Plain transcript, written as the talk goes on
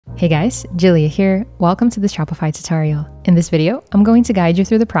Hey guys, Julia here. Welcome to the Shopify tutorial. In this video, I'm going to guide you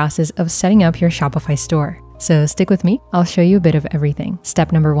through the process of setting up your Shopify store. So stick with me, I'll show you a bit of everything.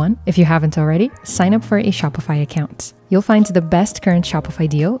 Step number 1, if you haven't already, sign up for a Shopify account. You'll find the best current Shopify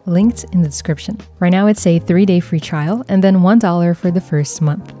deal linked in the description. Right now it's a 3-day free trial and then $1 for the first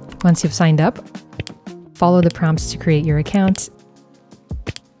month. Once you've signed up, follow the prompts to create your account,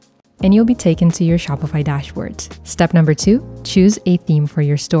 and you'll be taken to your Shopify dashboard. Step number 2, choose a theme for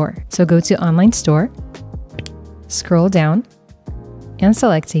your store. So go to Online Store, scroll down, and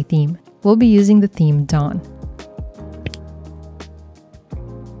select a theme. We'll be using the theme Dawn.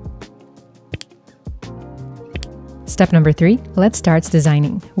 Step number 3, let's start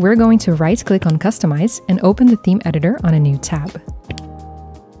designing. We're going to right-click on Customize and open the theme editor on a new tab.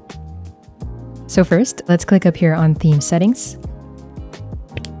 So first, let's click up here on Theme Settings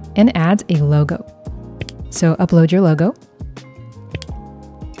and add a logo. So upload your logo.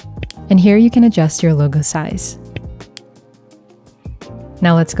 And here you can adjust your logo size.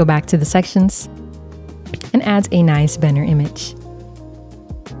 Now let's go back to the sections and add a nice banner image.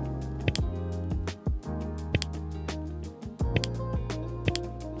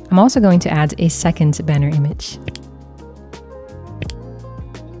 I'm also going to add a second banner image.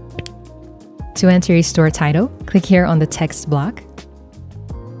 To enter a store title, click here on the text block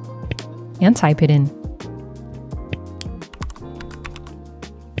and type it in.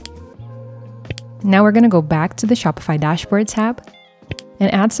 Now we're going to go back to the Shopify dashboard tab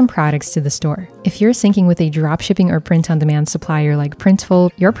and add some products to the store. If you're syncing with a dropshipping or print-on-demand supplier like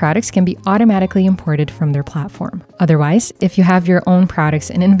Printful, your products can be automatically imported from their platform. Otherwise, if you have your own products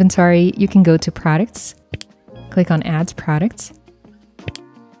in inventory, you can go to Products, click on Add Products,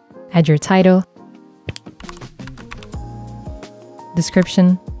 add your title,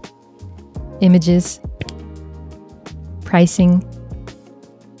 description, images, pricing,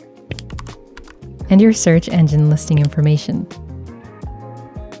 and your search engine listing information.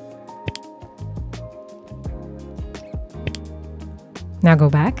 Now go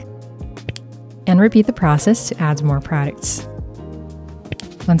back and repeat the process to add more products.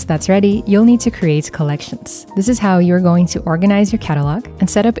 Once that's ready, you'll need to create collections. This is how you're going to organize your catalog and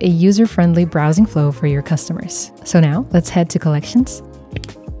set up a user-friendly browsing flow for your customers. So now let's head to Collections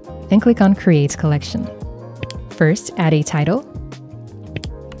and click on Create Collection. First, add a title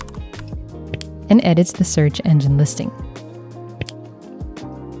and edit the search engine listing.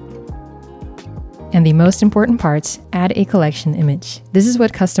 And the most important part, add a collection image. This is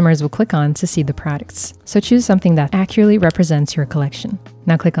what customers will click on to see the products. So choose something that accurately represents your collection.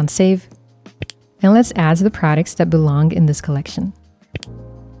 Now click on Save, and let's add the products that belong in this collection.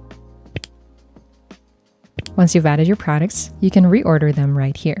 Once you've added your products, you can reorder them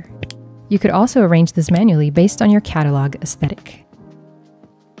right here. You could also arrange this manually based on your catalog aesthetic.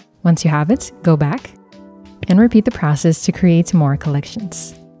 Once you have it, go back and repeat the process to create more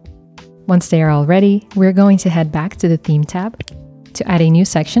collections. Once they are all ready, we're going to head back to the Theme tab. To add a new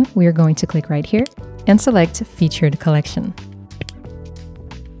section, we are going to click right here and select Featured Collection.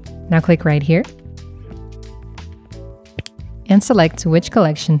 Now click right here and select which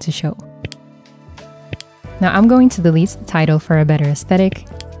collection to show. Now I'm going to delete the title for a better aesthetic,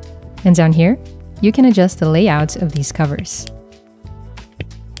 and down here, you can adjust the layout of these covers.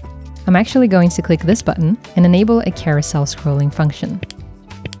 I'm actually going to click this button and enable a carousel scrolling function.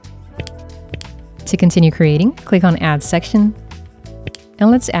 To continue creating, click on Add Section,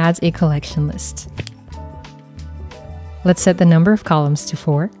 and let's add a collection list. Let's set the number of columns to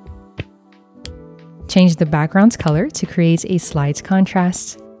 4. Change the background's color to create a slight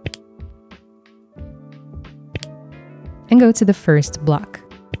contrast. And go to the first block.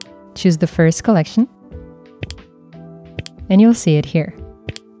 Choose the first collection, and you'll see it here.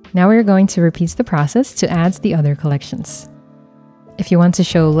 Now we're going to repeat the process to add the other collections. If you want to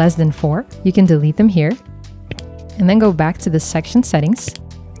show less than 4, you can delete them here, and then go back to the section settings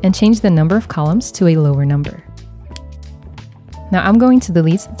and change the number of columns to a lower number. Now I'm going to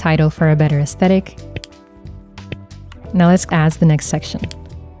delete the title for a better aesthetic. Now let's add the next section.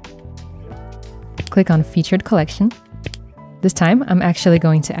 Click on Featured Collection. This time I'm actually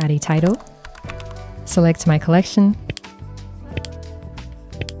going to add a title, select my collection,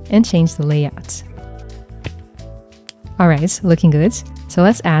 and change the layout. Alright, looking good. So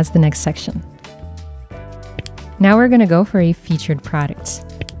let's add the next section. Now we're going to go for a featured product.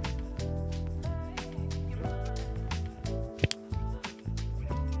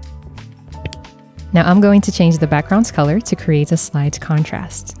 Now I'm going to change the background's color to create a slight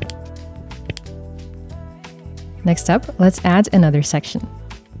contrast. Next up, let's add another section.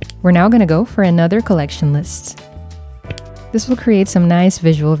 We're now going to go for another collection list. This will create some nice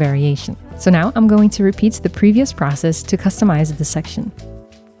visual variation. So now I'm going to repeat the previous process to customize this section.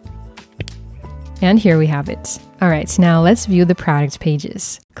 And here we have it. All right, now let's view the product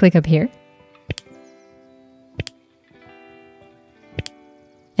pages. Click up here.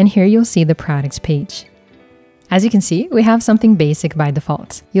 And here you'll see the products page. As you can see, we have something basic by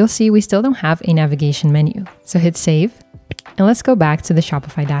default. You'll see we still don't have a navigation menu. So hit save, and let's go back to the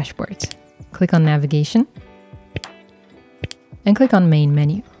Shopify dashboard. Click on navigation, and click on main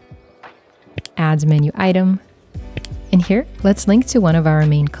menu. Add menu item, and here, let's link to one of our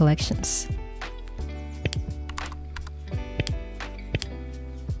main collections.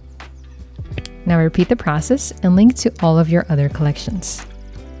 Now repeat the process and link to all of your other collections.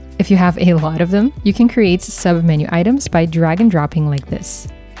 If you have a lot of them, you can create sub-menu items by drag and dropping like this.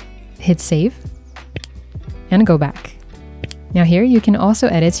 Hit save, and go back. Now here you can also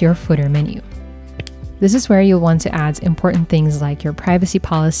edit your footer menu. This is where you'll want to add important things like your privacy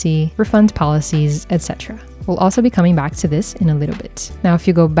policy, refund policies, etc. We'll also be coming back to this in a little bit. Now if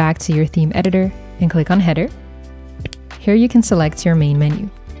you go back to your theme editor and click on header, here you can select your main menu.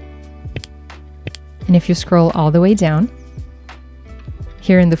 And if you scroll all the way down,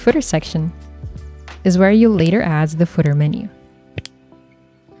 here in the footer section is where you'll later add the footer menu.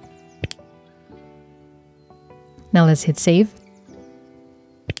 Now let's hit save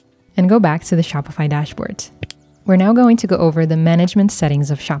and go back to the Shopify dashboard. We're now going to go over the management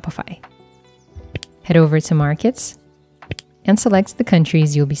settings of Shopify. Head over to Markets and select the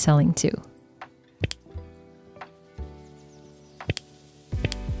countries you'll be selling to.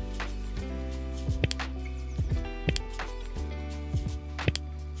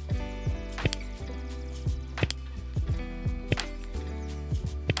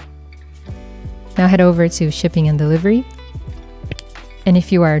 Now head over to Shipping and Delivery. And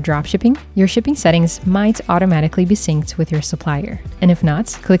if you are dropshipping, your shipping settings might automatically be synced with your supplier. And if not,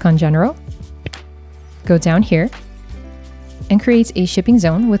 click on General, go down here, and create a shipping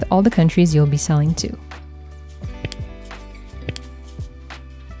zone with all the countries you'll be selling to.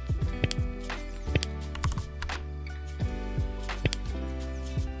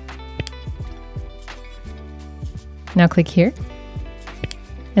 Now click here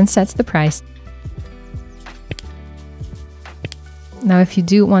and set the price. Now, if you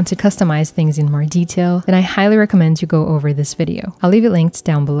do want to customize things in more detail, then I highly recommend you go over this video. I'll leave it linked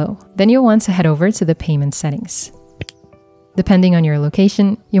down below. Then you'll want to head over to the payment settings. Depending on your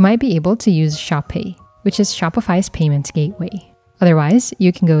location, you might be able to use ShopPay, which is Shopify's payment gateway. Otherwise,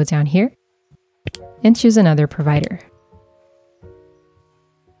 you can go down here and choose another provider.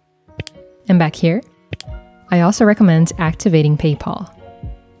 And back here, I also recommend activating PayPal.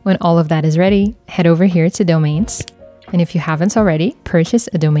 When all of that is ready, head over here to Domains. And if you haven't already, purchase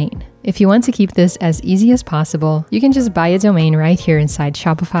a domain. If you want to keep this as easy as possible, you can just buy a domain right here inside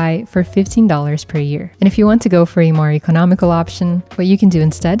Shopify for $15 per year. And if you want to go for a more economical option, what you can do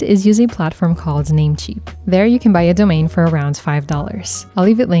instead is use a platform called NameCheap. There you can buy a domain for around $5. I'll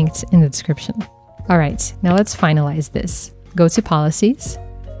leave it linked in the description. All right, now let's finalize this. Go to Policies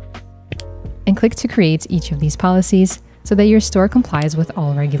and click to create each of these policies so that your store complies with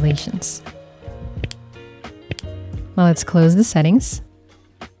all regulations. Now let's close the settings.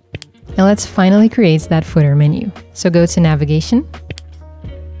 And let's finally create that footer menu. So go to Navigation,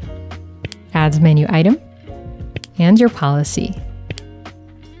 Add Menu Item, and your policy.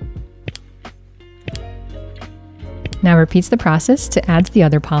 Now repeat the process to add the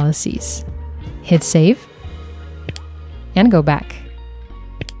other policies. Hit Save, and go back.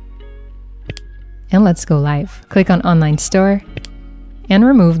 And let's go live. Click on Online Store, and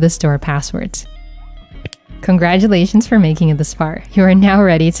remove the store password. Congratulations for making it this far. You are now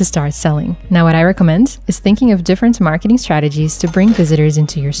ready to start selling. Now what I recommend is thinking of different marketing strategies to bring visitors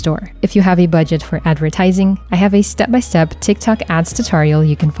into your store. If you have a budget for advertising, I have a step-by-step TikTok ads tutorial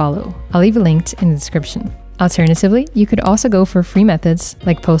you can follow. I'll leave it linked in the description. Alternatively, you could also go for free methods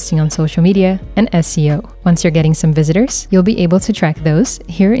like posting on social media and SEO. Once you're getting some visitors, you'll be able to track those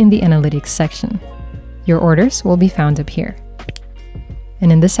here in the analytics section. Your orders will be found up here.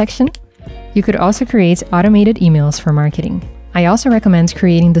 And in this section, you could also create automated emails for marketing. I also recommend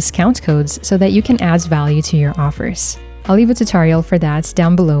creating discount codes so that you can add value to your offers. I'll leave a tutorial for that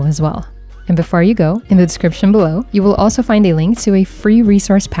down below as well. And before you go, in the description below, you will also find a link to a free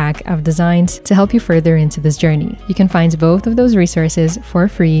resource pack I've designed to help you further into this journey. You can find both of those resources for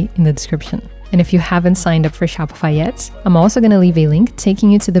free in the description. And if you haven't signed up for Shopify yet, I'm also going to leave a link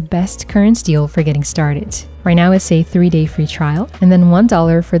taking you to the best current deal for getting started. Right now it's a 3-day free trial and then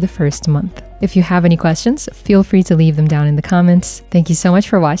 $1 for the first month. If you have any questions, feel free to leave them down in the comments. Thank you so much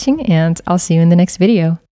for watching, and I'll see you in the next video.